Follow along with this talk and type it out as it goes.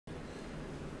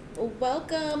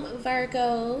Welcome,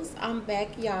 Virgos. I'm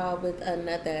back, y'all, with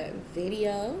another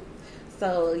video.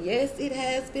 So yes, it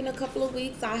has been a couple of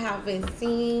weeks. I haven't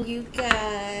seen you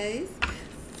guys.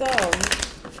 So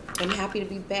I'm happy to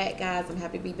be back, guys. I'm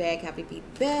happy to be back. Happy to be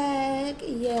back.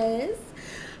 Yes.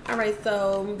 All right,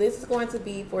 so this is going to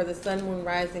be for the Sun, Moon,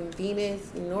 Rising,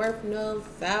 Venus, North Node,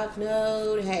 South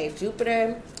Node. Hey,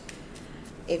 Jupiter.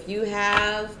 If you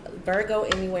have Virgo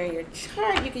anywhere in your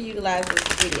chart, you can utilize this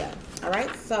video. All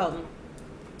right, so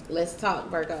let's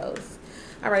talk, Virgos.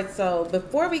 All right, so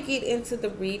before we get into the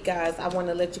read, guys, I want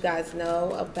to let you guys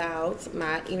know about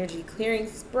my energy clearing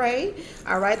spray.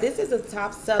 All right, this is a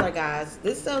top seller, guys.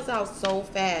 This sells out so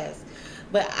fast,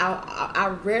 but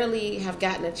I rarely have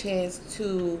gotten a chance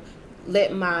to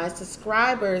let my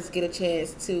subscribers get a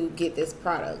chance to get this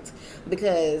product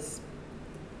because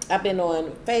I've been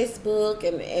on Facebook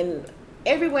and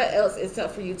everywhere else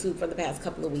except for YouTube for the past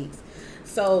couple of weeks.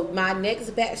 So my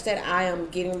next batch that I am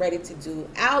getting ready to do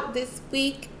out this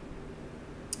week,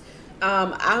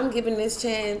 I'm giving this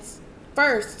chance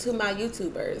first to my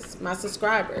YouTubers, my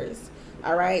subscribers.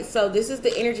 All right. So this is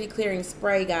the energy clearing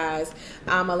spray, guys.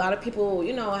 A lot of people,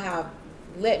 have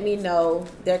let me know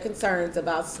their concerns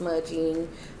about smudging.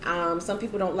 Some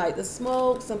people don't like the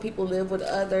smoke. Some people live with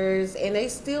others and they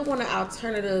still want an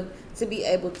alternative to be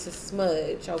able to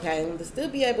smudge, okay? To still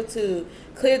be able to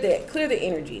clear the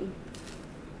energy.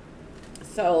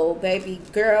 So baby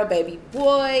girl, baby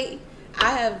boy,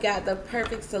 I have got the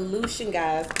perfect solution,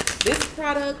 guys. This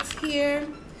product here,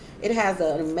 it has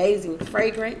an amazing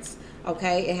fragrance,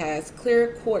 okay? It has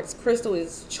clear quartz crystal,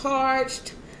 is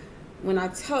charged. When I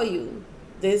tell you,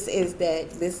 this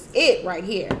it right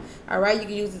here. All right, you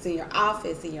can use this in your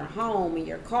office, in your home, in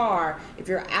your car. If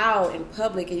you're out in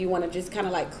public and you want to just kind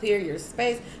of like clear your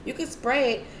space, you can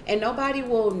spray it and nobody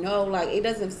will know. Like, it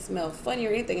doesn't smell funny or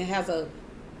anything. It has a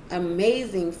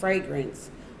amazing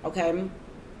fragrance, okay?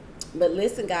 But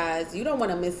listen, guys, you don't want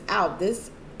to miss out.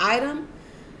 This item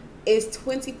is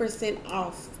 20%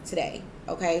 off today,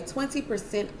 okay?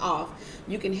 20% off.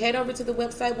 You can head over to the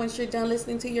website once you're done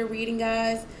listening to your reading,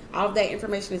 guys. All of that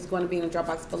information is going to be in the drop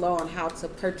box below on how to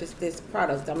purchase this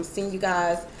product. I'm seeing you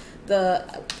guys the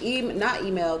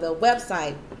the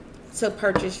website to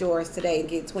purchase yours today and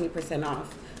get 20%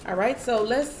 off. All right, so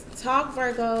let's talk,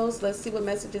 Virgos. Let's see what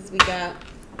messages we got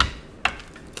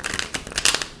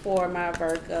for my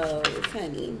Virgos,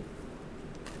 honey.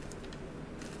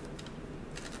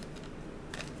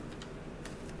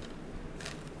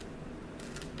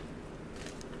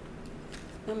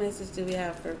 What message do we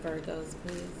have for Virgos,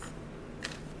 please?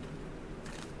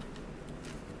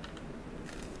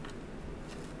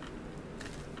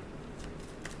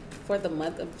 For the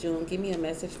month of June, give me a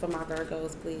message for my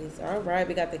Virgos, please. All right,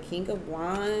 we got the King of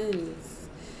Wands.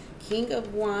 King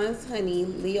of Wands, honey,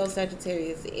 Leo,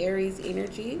 Sagittarius, Aries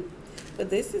energy. But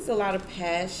this is a lot of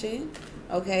passion,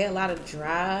 okay? A lot of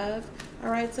drive. All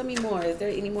right, tell me more. Is there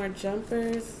any more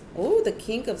jumpers? Oh, the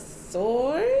King of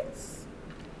Swords.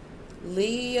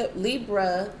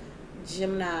 Libra,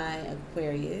 Gemini,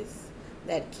 Aquarius.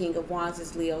 That King of Wands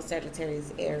is Leo,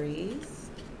 Sagittarius, Aries.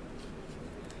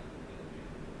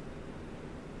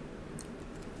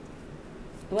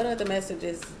 What are the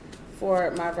messages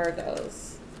for my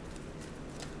Virgos?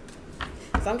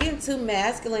 So I'm getting two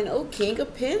masculine. Oh, King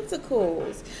of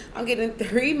Pentacles. I'm getting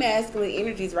three masculine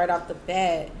energies right off the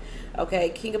bat. Okay,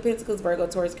 King of Pentacles, Virgo,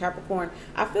 Taurus, Capricorn.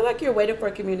 I feel like you're waiting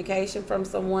for communication from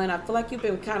someone. I feel like you've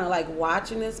been kind of like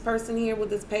watching this person here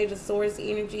with this Page of Swords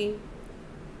energy.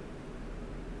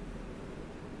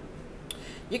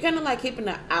 You're kind of like keeping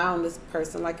an eye on this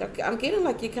person. Like, I'm getting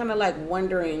like you're kind of like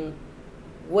wondering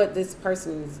what this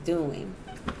person is doing.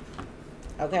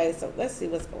 Okay, so let's see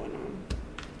what's going on.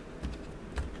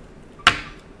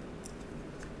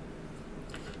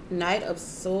 Knight of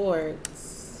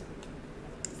Swords,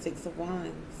 Six of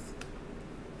Wands,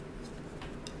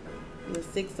 the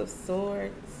Six of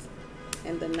Swords,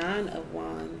 and the Nine of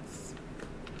Wands,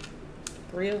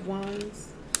 Three of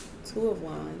Wands, Two of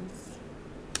Wands,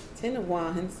 Ten of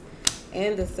Wands,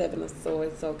 and the Seven of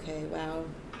Swords. Okay, wow.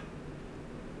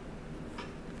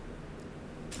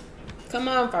 Come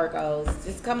on, Virgos,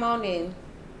 just come on in.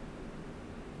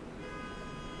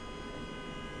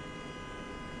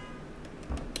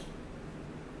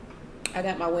 I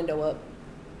got my window up,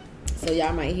 so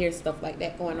y'all might hear stuff like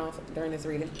that going on during this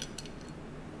reading.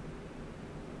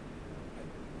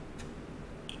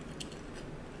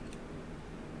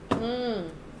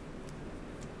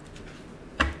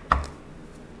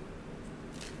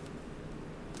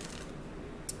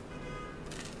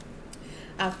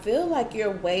 I feel like you're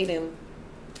waiting.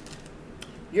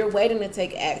 You're waiting to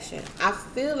take action. I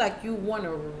feel like you want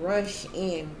to rush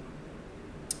in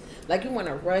Like you want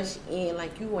to rush in.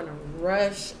 Like you want to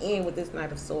rush in with this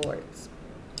Knight of Swords.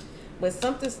 But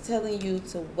something's telling you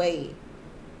to wait,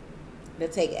 to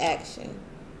take action.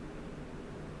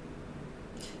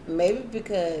 Maybe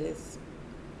because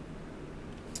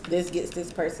this gets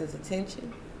this person's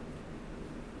attention.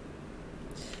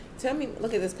 Tell me,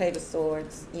 look at this Page of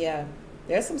Swords. Yeah,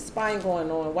 there's some spying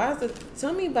going on. Why is it?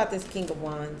 Tell me about this King of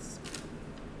Wands.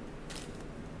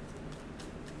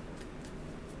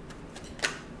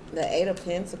 The Eight of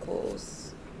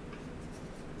Pentacles.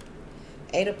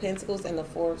 Eight of Pentacles and the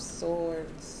Four of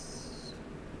Swords.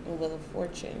 And Wheel of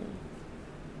Fortune.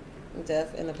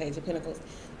 Death and the Page of Pentacles.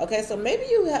 Okay, so maybe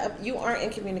you aren't in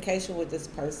communication with this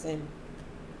person.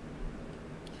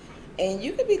 And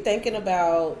you could be thinking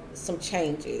about some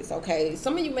changes, okay?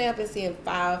 Some of you may have been seeing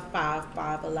 5, 5,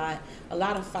 5 a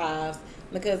lot of fives,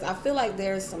 because I feel like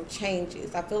there's some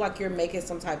changes. I feel like you're making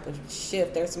some type of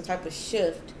shift. There's some type of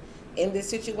shift in this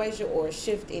situation or a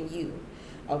shift in you,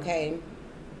 okay?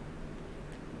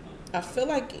 I feel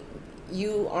like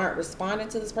you aren't responding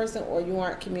to this person or you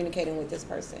aren't communicating with this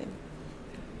person.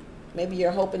 Maybe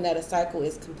you're hoping that a cycle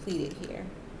is completed here.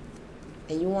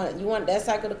 And you want that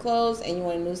cycle to close, and you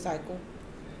want a new cycle.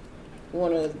 You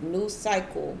want a new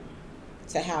cycle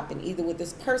to happen, either with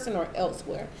this person or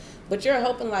elsewhere. But you're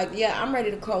hoping like, yeah, I'm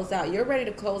ready to close out. You're ready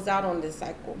to close out on this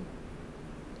cycle.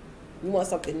 You want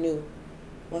something new. You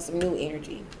want some new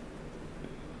energy.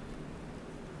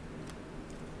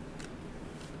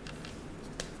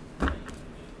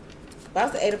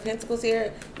 That's the Eight of Pentacles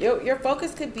here. Your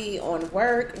focus could be on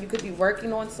work. You could be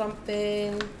working on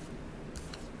something.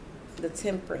 The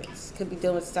Temperance could be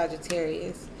dealing with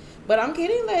Sagittarius, but I'm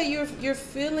getting that you're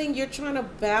feeling, you're trying to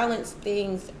balance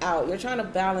things out. You're trying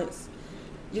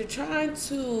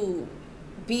to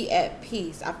be at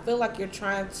peace. I feel like you're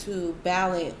trying to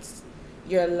balance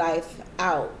your life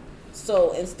out.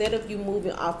 So instead of you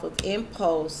moving off of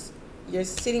impulse, you're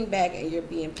sitting back and you're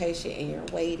being patient and you're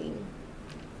waiting.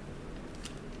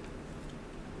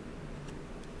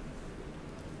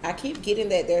 I keep getting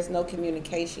that there's no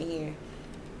communication here.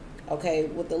 Okay,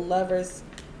 with the Lovers,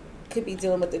 could be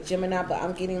dealing with the Gemini, but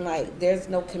I'm getting like there's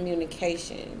no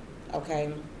communication,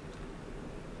 okay?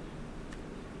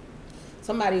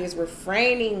 Somebody is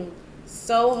refraining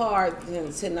so hard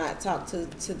to not talk to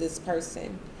this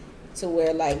person, to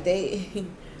where like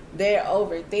they're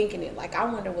overthinking it. Like, I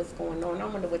wonder what's going on. I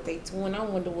wonder what they're doing. I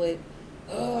wonder what,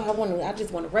 I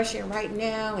just want to rush in right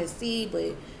now and see,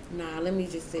 but nah, let me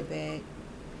just sit back.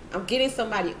 I'm getting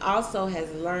somebody also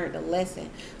has learned a lesson,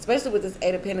 especially with this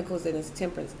Eight of Pentacles and this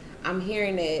Temperance. I'm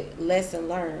hearing that lesson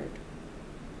learned.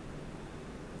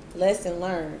 Lesson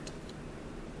learned.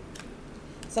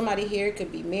 Somebody here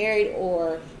could be married,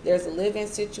 or there's a live-in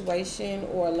situation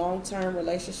or a long-term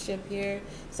relationship here.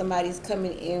 Somebody's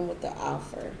coming in with the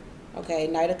offer. Okay,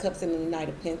 Knight of Cups and the Knight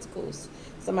of Pentacles.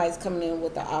 Somebody's coming in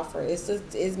with the offer.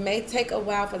 It may take a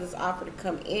while for this offer to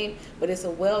come in, but it's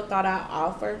a well thought out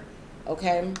offer.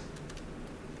 Okay, and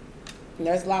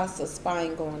there's lots of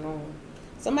spying going on.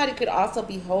 Somebody could also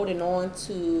be holding on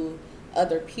to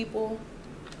other people.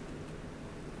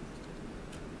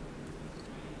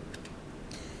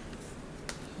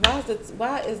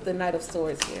 Why is the Knight of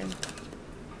Swords here?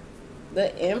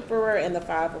 The Emperor and the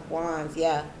Five of Wands.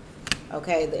 Yeah.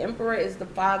 Okay, the Emperor is the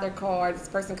father card. This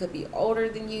person could be older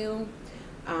than you.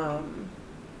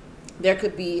 There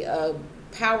could be a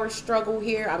power struggle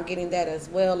here. I'm getting that as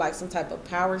well, like some type of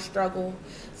power struggle.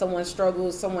 Someone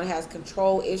struggles, someone has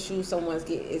control issues, someone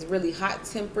is really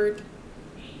hot-tempered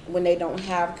when they don't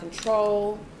have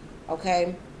control.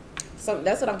 Okay, so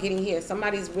that's what I'm getting here.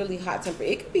 Somebody's really hot-tempered.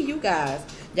 It could be you guys.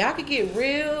 Y'all could get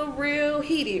real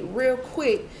heated real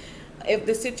quick if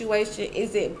the situation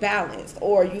isn't balanced,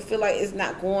 or you feel like it's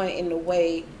not going in the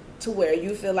way to where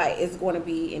you feel like it's going to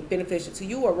be beneficial to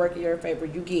you or work in your favor.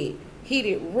 You get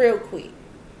heated real quick.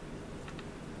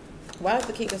 Why is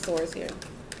the King of Swords here?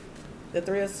 The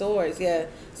Three of Swords, yeah.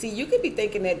 See, you could be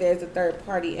thinking that there's a third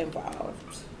party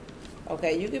involved.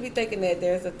 Okay, you could be thinking that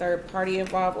there's a third party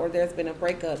involved, or there's been a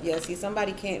breakup. Yeah, see,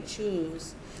 somebody can't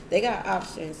choose. They got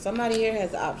options. Somebody here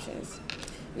has options.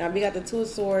 Now, we got the Two of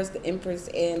Swords, the Empress,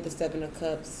 and the Seven of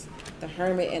Cups, the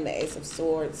Hermit, and the Ace of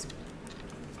Swords.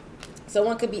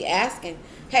 Someone could be asking,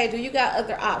 hey, do you got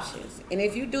other options? And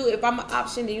if you do, if I'm an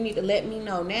option, then you need to let me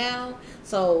know now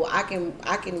so I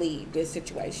can leave this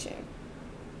situation.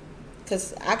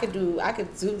 Because I could do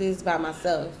this by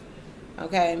myself.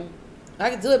 Okay? I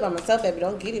could do it by myself, baby.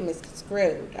 Don't get it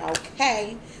misconstrued.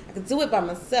 Okay? I could do it by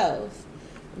myself.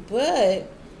 But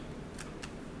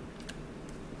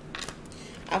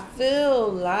I feel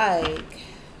like,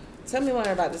 tell me more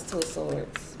about this Two of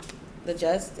Swords. The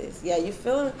Justice. Yeah, you're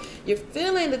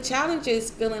feeling the challenge is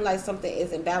feeling like something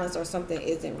isn't balanced or something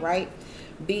isn't right,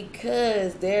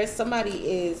 because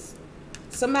somebody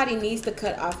needs to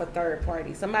cut off a third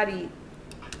party. Somebody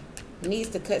needs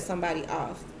to cut somebody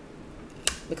off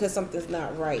because something's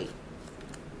not right.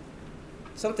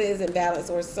 Something isn't balanced,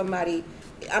 or somebody,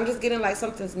 I'm just getting like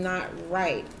something's not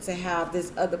right to have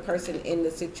this other person in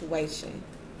the situation.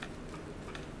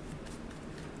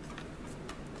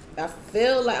 I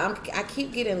feel like I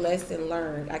keep getting lesson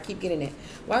learned. I keep getting it.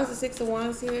 Why is the Six of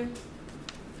Wands here?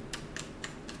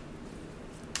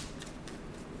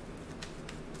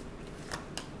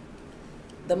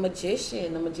 The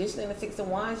Magician and the Six of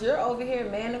Wands. You're over here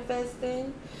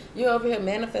manifesting. You're over here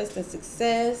manifesting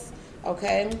success.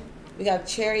 Okay. We got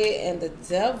Chariot and the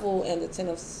Devil and the Ten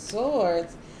of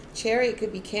Swords. Chariot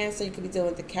could be Cancer. You could be dealing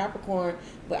with the Capricorn.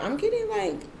 But I'm getting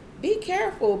like, be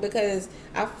careful, because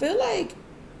I feel like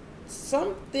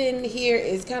something here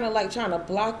is kind of like trying to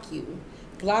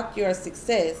block your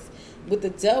success. With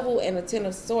the Devil and the Ten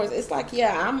of Swords, it's like,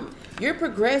 yeah, you're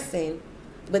progressing,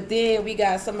 but then we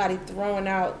got somebody throwing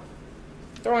out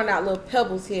little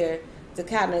pebbles here to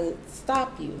kind of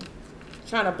stop you,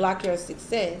 trying to block your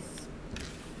success.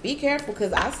 Be careful,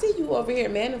 because I see you over here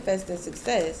manifesting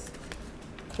success.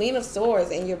 Queen of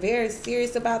Swords, and you're very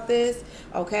serious about this,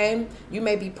 okay? You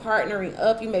may be partnering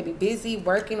up. You may be busy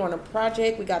working on a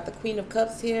project. We got the Queen of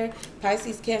Cups here.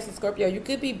 Pisces, Cancer, Scorpio. You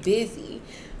could be busy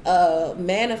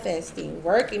manifesting,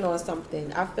 working on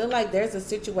something. I feel like there's a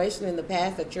situation in the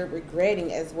past that you're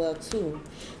regretting as well, too.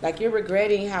 Like you're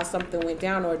regretting how something went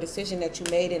down, or a decision that you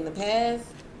made in the past.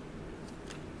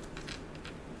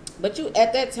 But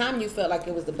at that time, you felt like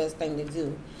it was the best thing to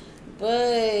do.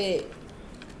 But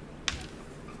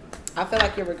I feel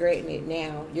like you're regretting it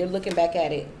now. You're looking back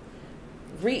at it,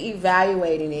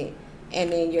 reevaluating it,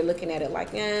 and then you're looking at it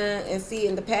like, and see,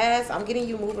 in the past, I'm getting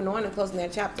you moving on and closing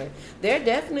that chapter. There's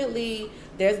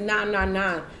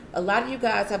 999. A lot of you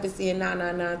guys have been seeing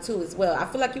 999 too as well. I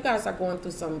feel like you guys are going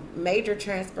through some major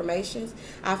transformations.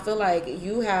 I feel like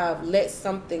you have let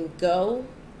something go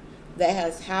that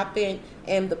has happened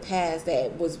in the past,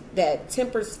 that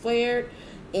tempers flared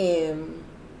and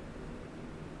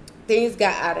things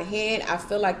got out of hand. I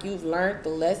feel like you've learned the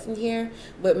lesson here,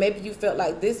 but maybe you felt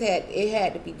like it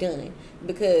had to be done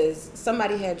because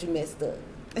somebody had you messed up.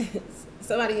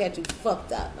 Somebody had you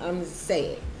fucked up. I'm just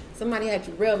saying. Somebody had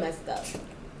you real messed up.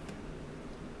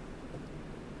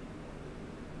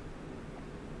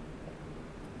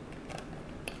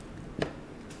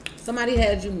 Somebody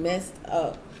had you messed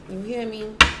up. You hear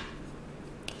me?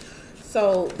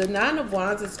 So the Nine of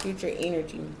Wands is future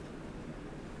energy.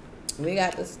 We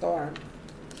got the Star.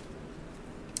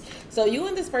 So you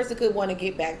and this person could want to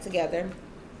get back together.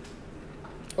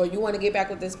 Or you want to get back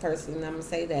with this person. I'm going to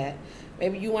say that.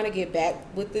 Maybe you want to get back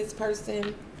with this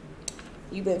person.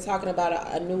 You've been talking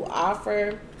about a new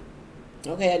offer.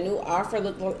 Okay, a new offer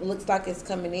looks like it's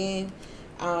coming in.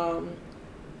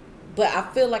 But I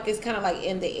feel like it's kind of like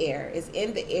in the air. It's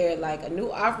in the air. Like a new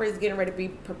offer is getting ready to be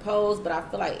proposed. But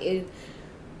I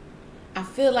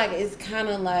feel like it's kind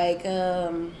of like...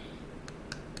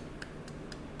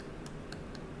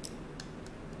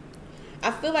 I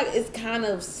feel like it's kind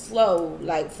of slow,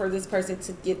 like for this person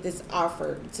to get this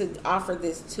offer, to offer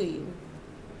this to you.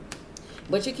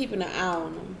 But you're keeping an eye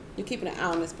on them. You're keeping an eye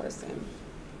on this person.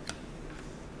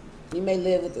 You may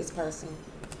live with this person,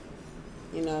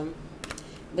 you know.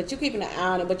 But you're keeping an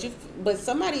eye on it. But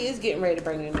somebody is getting ready to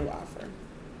bring in a new offer.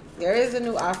 There is a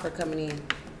new offer coming in.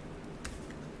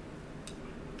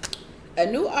 A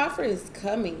new offer is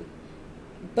coming.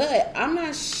 But I'm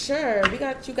not sure. We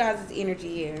got you guys'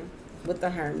 energy here with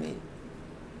the Hermit.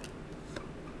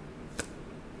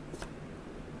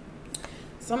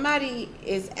 Somebody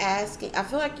is asking. I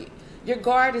feel like your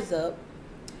guard is up,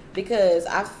 because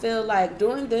I feel like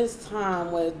during this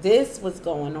time where this was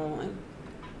going on,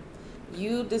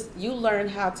 you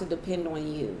learned how to depend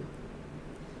on you.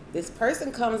 This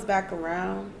person comes back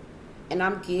around, and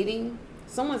I'm getting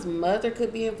someone's mother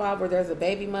could be involved, or there's a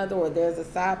baby mother, or there's a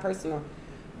side person, or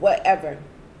whatever.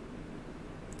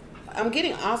 I'm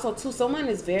getting also too, someone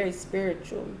is very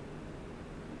spiritual.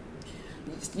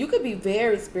 You could be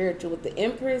very spiritual with the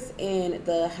Empress and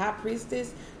the High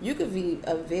Priestess. You could be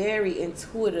a very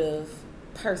intuitive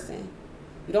person.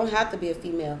 You don't have to be a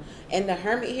female. And the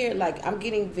Hermit here, like, I'm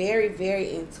getting very,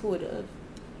 very intuitive.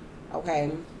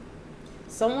 Okay.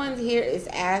 Someone here is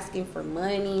asking for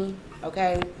money.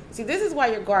 Okay. See, this is why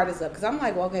your guard is up. Because I'm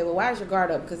like, well, okay, well, why is your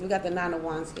guard up? Because we got the Nine of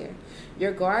Wands here.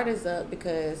 Your guard is up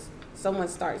because someone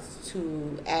starts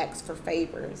to ask for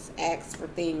favors, ask for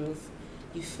things.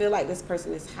 You feel like this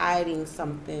person is hiding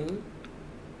something.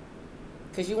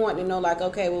 Because you want to know, like,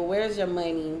 okay, well, where's your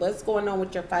money? What's going on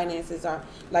with your finances? Or,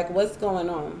 like, what's going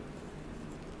on?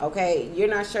 Okay, you're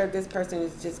not sure if this person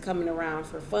is just coming around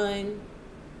for fun.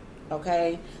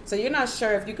 Okay, so you're not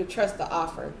sure if you could trust the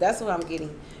offer. That's what I'm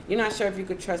getting. You're not sure if you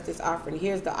could trust this offer. And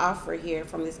here's the offer here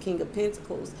from this King of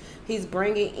Pentacles. He's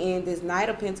bringing in this Knight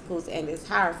of Pentacles and this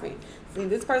Hierophant. See,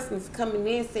 this person is coming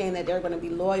in saying that they're going to be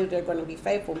loyal, they're going to be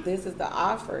faithful. This is the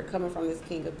offer coming from this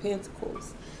King of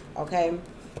Pentacles. Okay.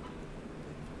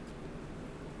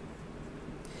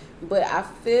 But I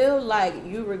feel like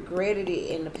you regretted it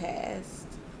in the past.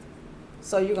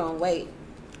 So you're going to wait.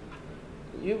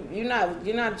 You're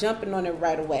not jumping on it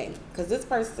right away. Because this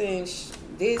person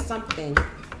did something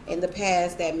in the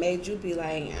past that made you be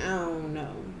like, I don't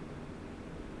know.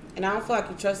 And I don't feel like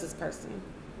you trust this person.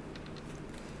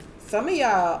 Some of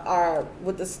y'all are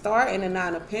with the Star and the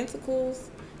Nine of Pentacles.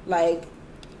 Like,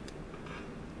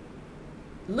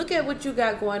 look at what you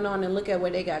got going on and look at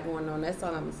what they got going on. That's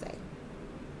all I'm going to say.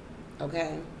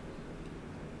 Okay,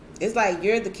 it's like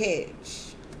you're the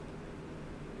catch,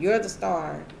 you're the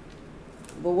star,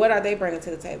 but what are they bringing to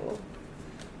the table?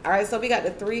 All right, so we got the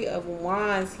Three of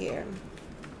Wands here.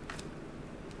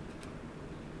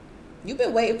 You've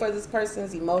been waiting for this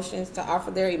person's emotions, to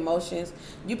offer their emotions.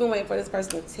 You've been waiting for this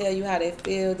person to tell you how they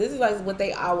feel. This is like what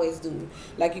they always do.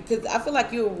 Like, because I feel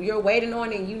like you're waiting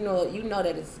on it, and you know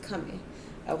that it's coming.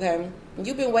 Okay,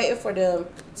 you've been waiting for them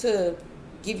to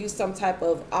give you some type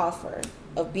of offer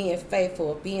of being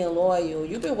faithful, of being loyal.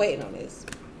 You've been waiting on this.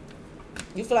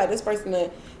 You feel like this person done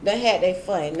had their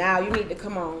fun. Now you need to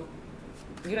come on.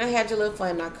 You done had your little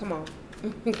fun. Now come on.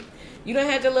 You done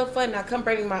had your little fun. Now come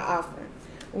bring me my offer.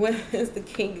 When is the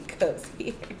King of Cups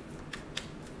here?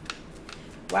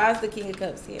 Why is the King of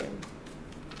Cups here?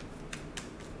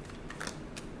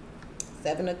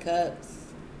 Seven of Cups.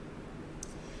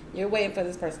 You're waiting for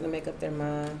this person to make up their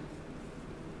mind.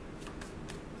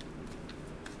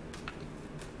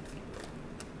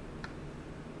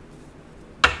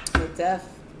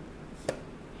 Death.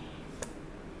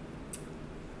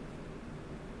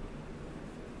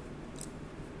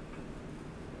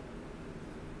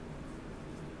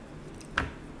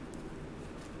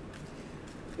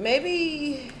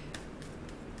 Maybe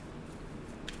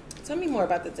tell me more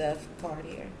about the Death card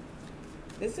here.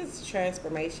 This is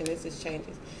transformation. This is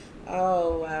changes.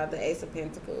 Oh wow, the Ace of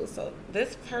Pentacles. So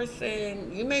this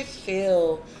person, you may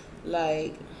feel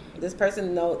like this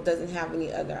person doesn't have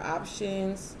any other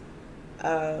options.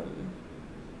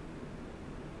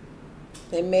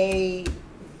 They may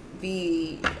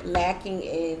be lacking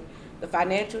in the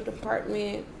financial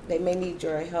department. They may need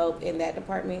your help in that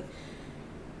department.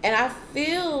 And I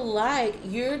feel like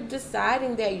you're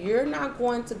deciding that you're not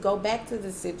going to go back to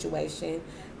this situation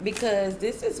because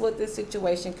this is what this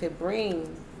situation could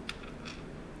bring.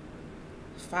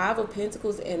 Five of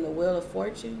Pentacles and the Wheel of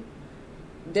Fortune.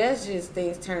 That's just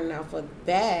things turning out for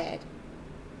bad.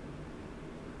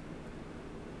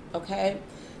 Okay,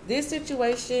 this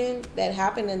situation that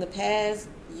happened in the past,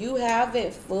 you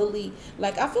haven't fully,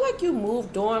 like, I feel like you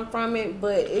moved on from it,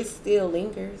 but it still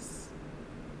lingers.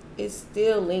 It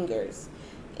still lingers.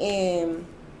 And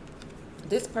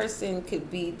this person could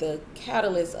be the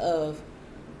catalyst of,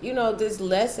 you know, this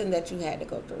lesson that you had to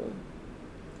go through.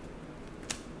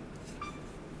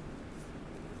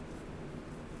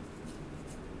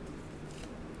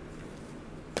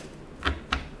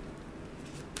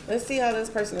 Let's see how this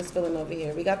person is feeling over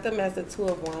here. We got them as the Two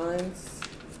of Wands.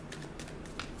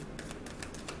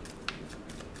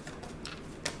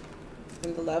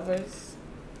 And the Lovers.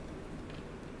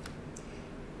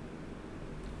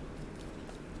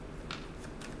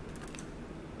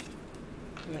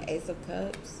 And the Ace of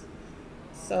Cups.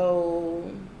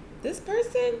 So this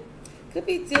person could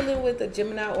be dealing with a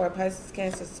Gemini or a Pisces,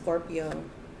 Cancer, Scorpio.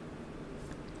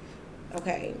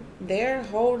 Okay. They're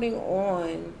holding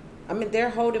on. I mean, they're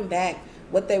holding back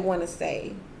what they want to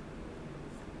say.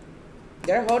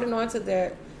 They're holding on to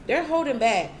they're holding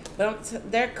back, but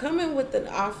they're coming with an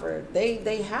offer.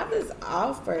 They have this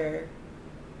offer,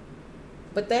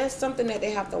 but there's something that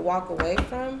they have to walk away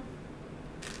from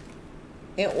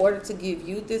in order to give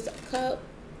you this cup.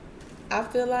 I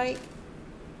feel like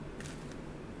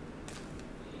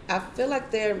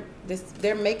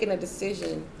they're making a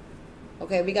decision.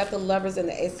 Okay, we got the Lovers and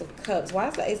the Ace of Cups. Why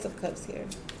is the Ace of Cups here?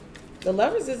 The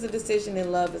Lovers is a decision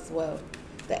in love as well.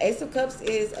 The Ace of Cups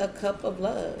is a cup of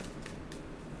love.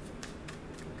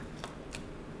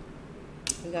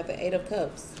 We got the Eight of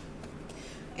Cups.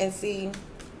 And see,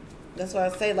 that's why I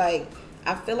say, like,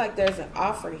 I feel like there's an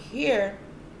offer here,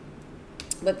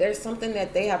 but there's something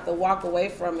that they have to walk away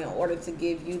from in order to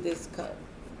give you this cup.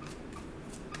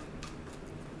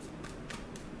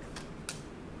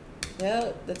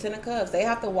 Yep, the Ten of Cups. They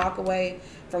have to walk away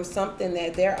from something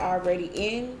that they're already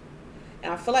in.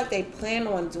 And I feel like they plan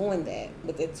on doing that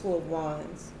with the Two of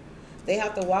Wands. They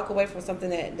have to walk away from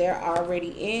something that they're already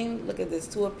in. Look at this,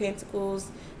 Two of Pentacles,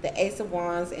 the Ace of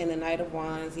Wands, and the Knight of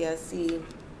Wands. Yeah, see,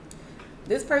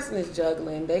 this person is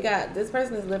juggling. This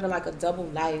person is living like a double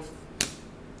life.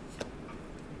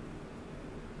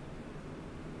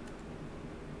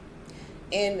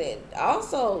 And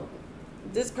also,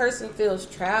 this person feels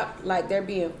trapped, like they're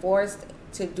being forced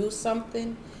to do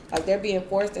something, like they're being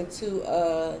forced into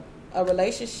a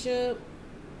relationship.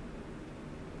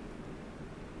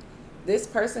 This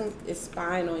person is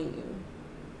spying on you.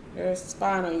 They're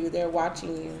spying on you. They're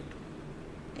watching you.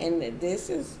 And this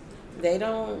is, they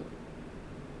don't,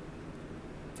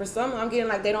 for some, I'm getting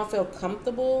like they don't feel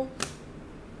comfortable.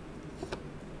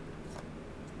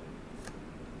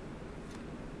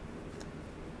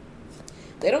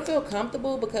 They don't feel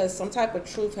comfortable because some type of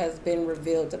truth has been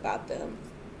revealed about them.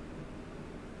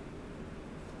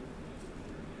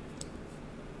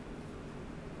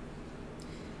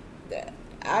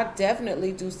 I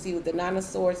definitely do see with the Nine of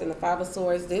Swords and the Five of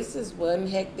Swords, this is one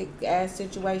hectic ass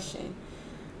situation.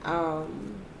 I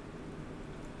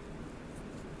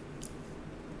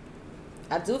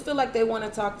do feel like they want to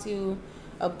talk to you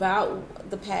about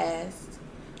the past.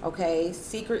 Okay,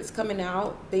 secrets coming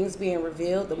out, things being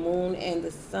revealed, the moon and the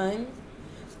sun,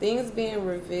 things being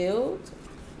revealed.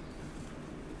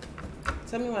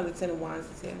 Tell me why the Ten of Wands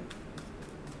is here.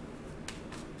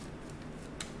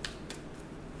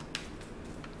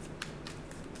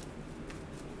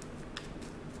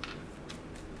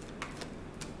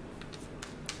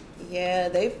 Yeah,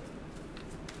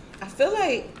 I feel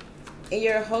like in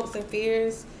your hopes and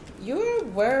fears, you're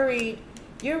worried.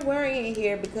 You're worrying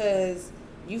here because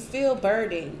you feel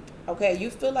burdened, okay? You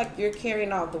feel like you're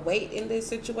carrying all the weight in this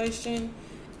situation.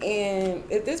 And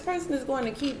if this person is going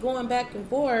to keep going back and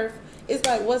forth, it's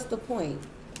like, what's the point?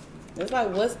 It's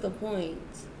like, what's the point?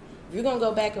 If you're going to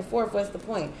go back and forth, what's the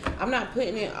point? I'm not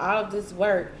putting in all of this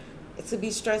work to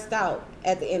be stressed out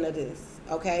at the end of this,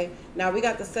 okay? Now, we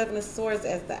got the Seven of Swords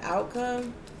as the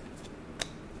outcome.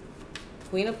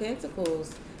 Queen of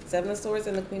Pentacles. Seven of Swords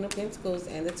and the Queen of Pentacles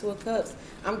and the Two of Cups.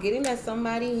 I'm getting that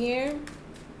somebody here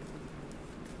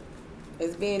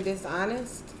is being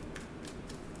dishonest.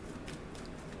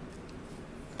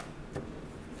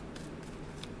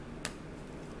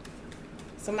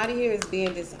 Somebody here is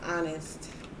being dishonest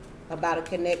about a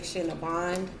connection, a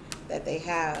bond that they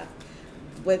have.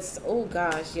 But, oh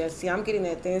gosh, yeah, see, I'm getting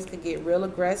that things could get real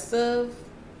aggressive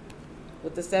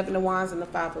with the Seven of Wands and the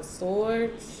Five of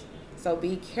Swords. So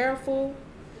be careful.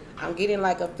 I'm getting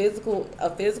like a physical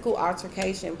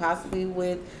altercation, possibly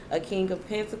with a King of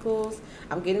Pentacles.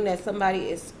 I'm getting that somebody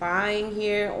is spying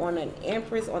here on an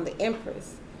Empress, on the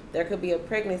Empress. There could be a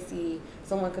pregnancy.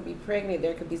 Someone could be pregnant.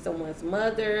 There could be someone's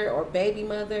mother or baby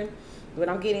mother. But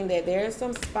I'm getting that there is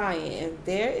some spying. And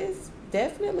there is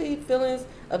definitely feelings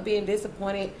of being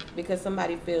disappointed because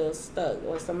somebody feels stuck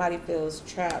or somebody feels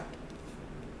trapped.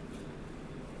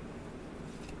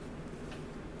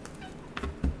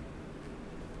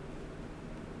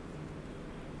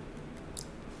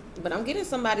 But I'm getting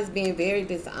somebody's being very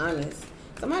dishonest.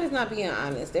 Somebody's not being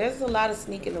honest. There's a lot of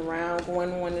sneaking around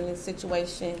going on in this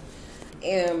situation.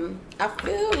 And I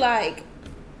feel like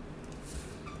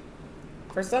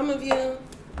for some of you,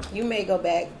 you may go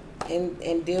back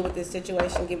and deal with this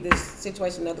situation, give this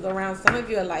situation another go around. Some of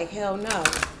you are like, hell no,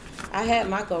 I had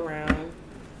my go round.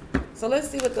 So let's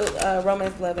see what the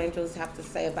romance love angels have to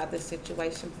say about this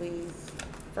situation, please.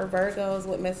 For Virgos,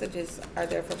 what messages are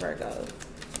there for Virgos?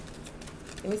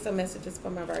 Give me some messages for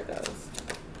my Virgos.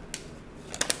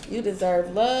 You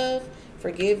deserve love,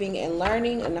 forgiving, and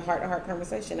learning in the heart-to-heart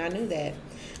conversation. I knew that.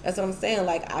 That's what I'm saying.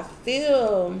 Like, I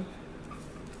feel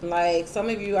like some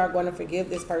of you are going to forgive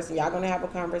this person. Y'all going to have a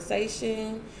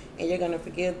conversation, and you're going to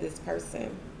forgive this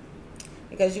person.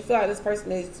 Because you feel like this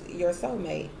person is your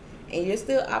soulmate. And you're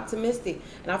still optimistic.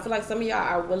 And I feel like some of y'all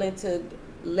are willing to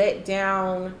let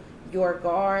down your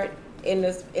guard in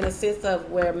a sense of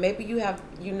where maybe you have,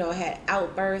 you know, had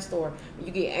outbursts or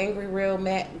you get angry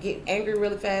get angry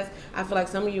really fast. I feel like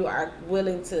some of you are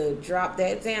willing to drop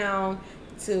that down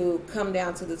to come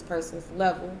down to this person's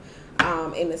level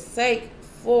in the sake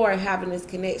for having this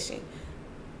connection.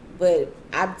 But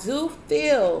I do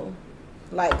feel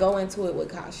like go into it with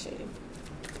caution.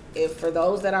 If for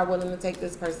those that are willing to take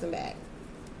this person back.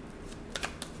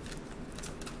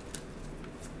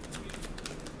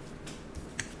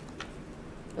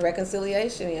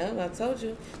 Reconciliation, yeah, I told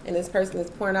you. And this person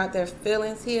is pouring out their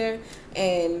feelings here,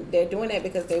 and they're doing that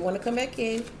because they want to come back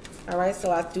in. All right,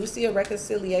 so I do see a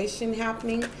reconciliation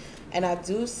happening, and I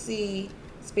do see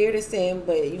Spirit is saying,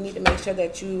 but you need to make sure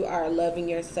that you are loving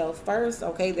yourself first,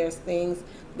 okay? There's things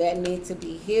that need to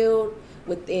be healed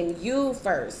within you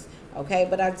first, okay?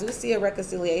 But I do see a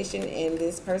reconciliation, and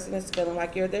this person is feeling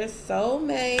like you're their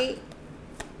soulmate.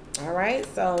 All right,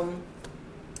 so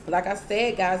like I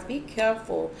said, guys, be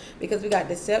careful, because we got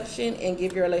deception and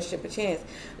give your relationship a chance.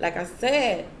 Like I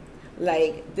said,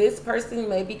 like, this person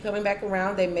may be coming back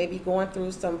around. They may be going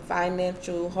through some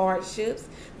financial hardships.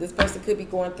 This person could be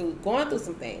going through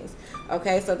some things.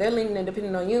 Okay, so they're leaning and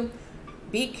depending on you.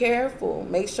 Be careful.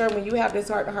 Make sure when you have this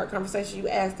heart-to-heart conversation, you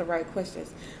ask the right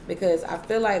questions, because I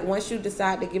feel like once you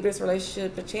decide to give this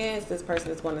relationship a chance, this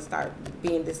person is going to start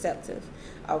being deceptive.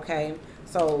 Okay,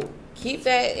 so keep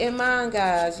that in mind,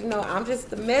 guys. You know, I'm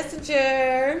just the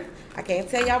messenger. I can't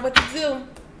tell y'all what to do.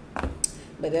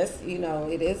 But that's, you know,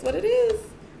 it is what it is.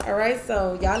 All right,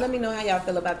 so y'all let me know how y'all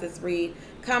feel about this read.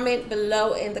 Comment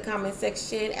below in the comment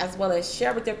section, as well as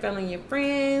share with your family and your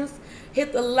friends.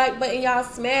 Hit the like button, y'all.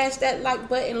 Smash that like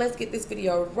button. Let's get this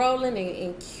video rolling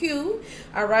and cue.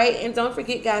 All right, and don't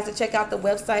forget, guys, to check out the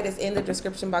website. It's in the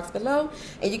description box below,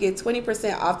 and you get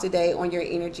 20% off today on your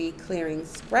energy clearing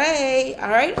spray. All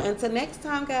right, until next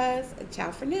time, guys. Ciao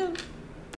for now.